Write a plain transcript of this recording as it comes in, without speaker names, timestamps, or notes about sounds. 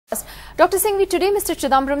Dr. Singhvi, today Mr.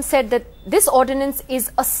 Chidambaram said that this ordinance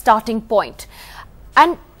is a starting point.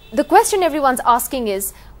 And the question everyone's asking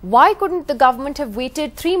is, why couldn't the government have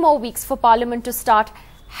waited 3 more weeks for Parliament to start,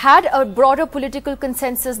 had a broader political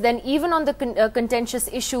consensus then even on the contentious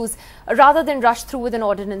issues, rather than rush through with an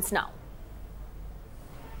ordinance now?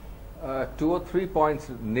 2 or 3 points,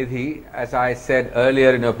 Nidhi, as I said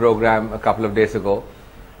earlier in your program a couple of days ago.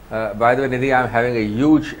 By the way, Nidhi, I'm having a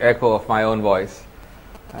huge echo of my own voice.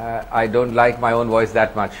 I don't like my own voice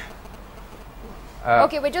that much.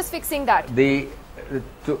 Okay, we're just fixing that. The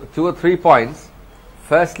 2 or 3 points.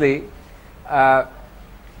 Firstly,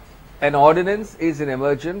 an ordinance is an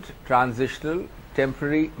emergent, transitional,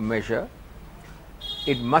 temporary measure.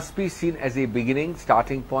 It must be seen as a beginning,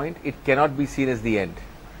 starting point. It cannot be seen as the end.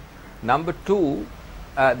 Number 2,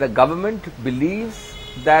 the government believes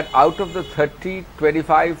that out of the 30,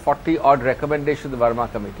 25, 40 odd recommendations of the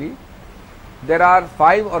Verma committee, there are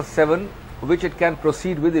 5 or 7 which it can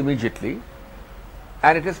proceed with immediately,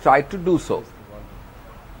 and it has tried to do so.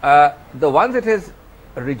 The ones it has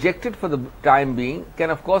rejected for the time being can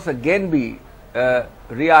of course again be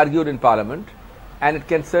re-argued in Parliament, and it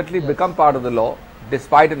can certainly become part of the law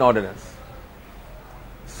despite an ordinance.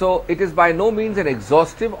 So it is by no means an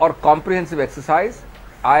exhaustive or comprehensive exercise.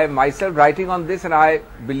 I am myself writing on this, and I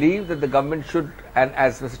believe that the government should, and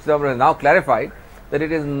as Mr. Chidambaram has now clarified, that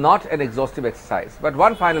it is not an exhaustive exercise. But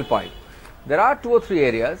one final point, there are 2 or 3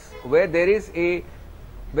 areas where there is a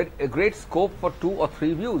great scope for 2 or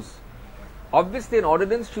 3 views. Obviously an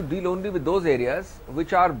ordinance should deal only with those areas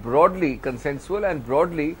which are broadly consensual and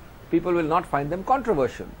broadly people will not find them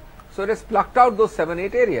controversial. So it has plucked out those 7,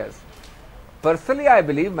 8 areas. Personally, I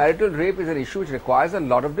believe marital rape is an issue which requires a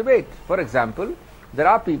lot of debate. For example, there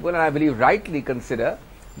are people, and I believe rightly consider,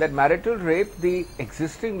 that marital rape, the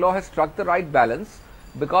existing law has struck the right balance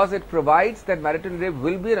because it provides that marital rape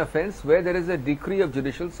will be an offence where there is a decree of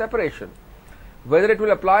judicial separation. Whether it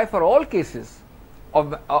will apply for all cases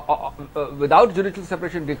of without judicial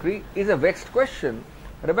separation decree is a vexed question.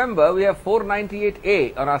 Remember, we have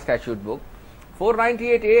 498A on our statute book.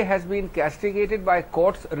 498A has been castigated by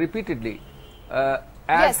courts repeatedly.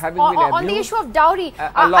 As having been abused on the issue of dowry,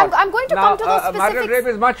 I'm going to come to those specifics. Marital rape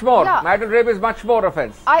is much more. Yeah. Marital rape is much more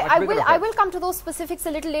offence. I will come to those specifics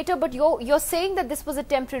a little later. But you're saying that this was a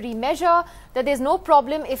temporary measure, that there's no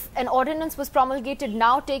problem if an ordinance was promulgated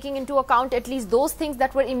now, taking into account at least those things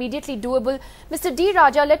that were immediately doable. Mr. D.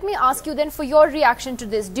 Raja, let me ask you then for your reaction to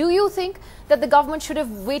this. Do you think that the government should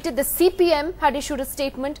have waited? The CPM had issued a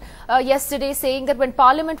statement yesterday saying that when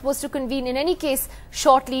Parliament was to convene in any case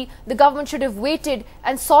shortly, the government should have waited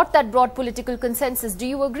and sought that broad political consensus. Do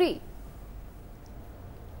you agree?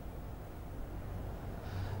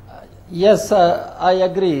 Yes, I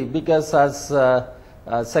agree, because as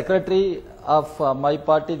Secretary of my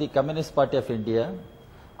party, the Communist Party of India,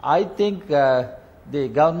 I think the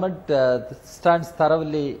government stands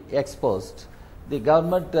thoroughly exposed. The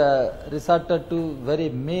government resorted to very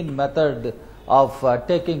mean method of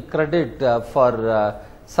taking credit for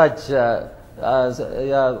such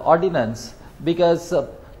ordinance, because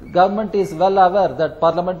government is well aware that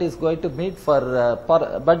Parliament is going to meet for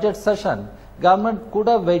budget session. Government could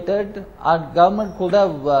have waited, and government could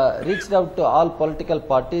have reached out to all political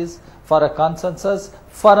parties for a consensus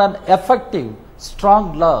for an effective,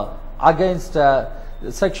 strong law against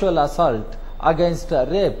sexual assault, against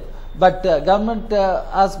rape. But government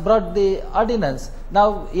has brought the ordinance.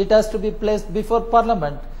 Now it has to be placed before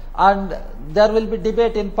Parliament, and there will be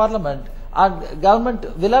debate in Parliament, and government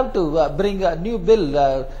will have to bring a new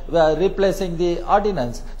bill replacing the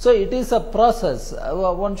ordinance. So it is a process.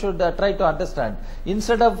 One should try to understand.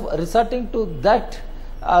 Instead of resorting to that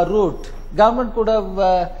route, government could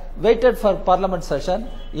have waited for Parliament session.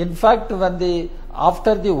 In fact, when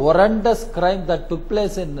after the horrendous crime that took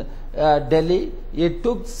place in Delhi, it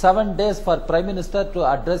took 7 days for Prime Minister to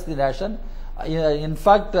address the nation. In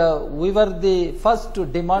fact, we were the first to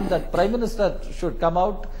demand that Prime Minister should come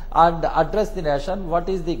out and address the nation. What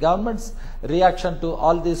is the government's reaction to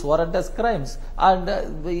all these horrendous crimes? And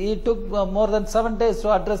it took more than 7 days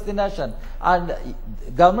to address the nation. And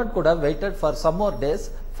government could have waited for some more days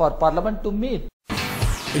for Parliament to meet.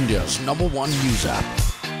 India's #1 news app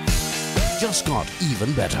just got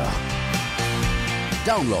even better.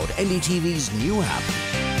 Download NDTV's new app.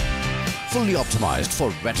 Fully optimized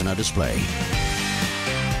for retina display.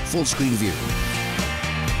 Full screen view.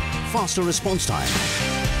 Faster response time.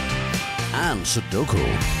 And Sudoku.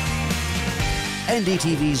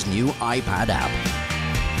 NDTV's new iPad app.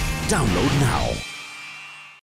 Download now.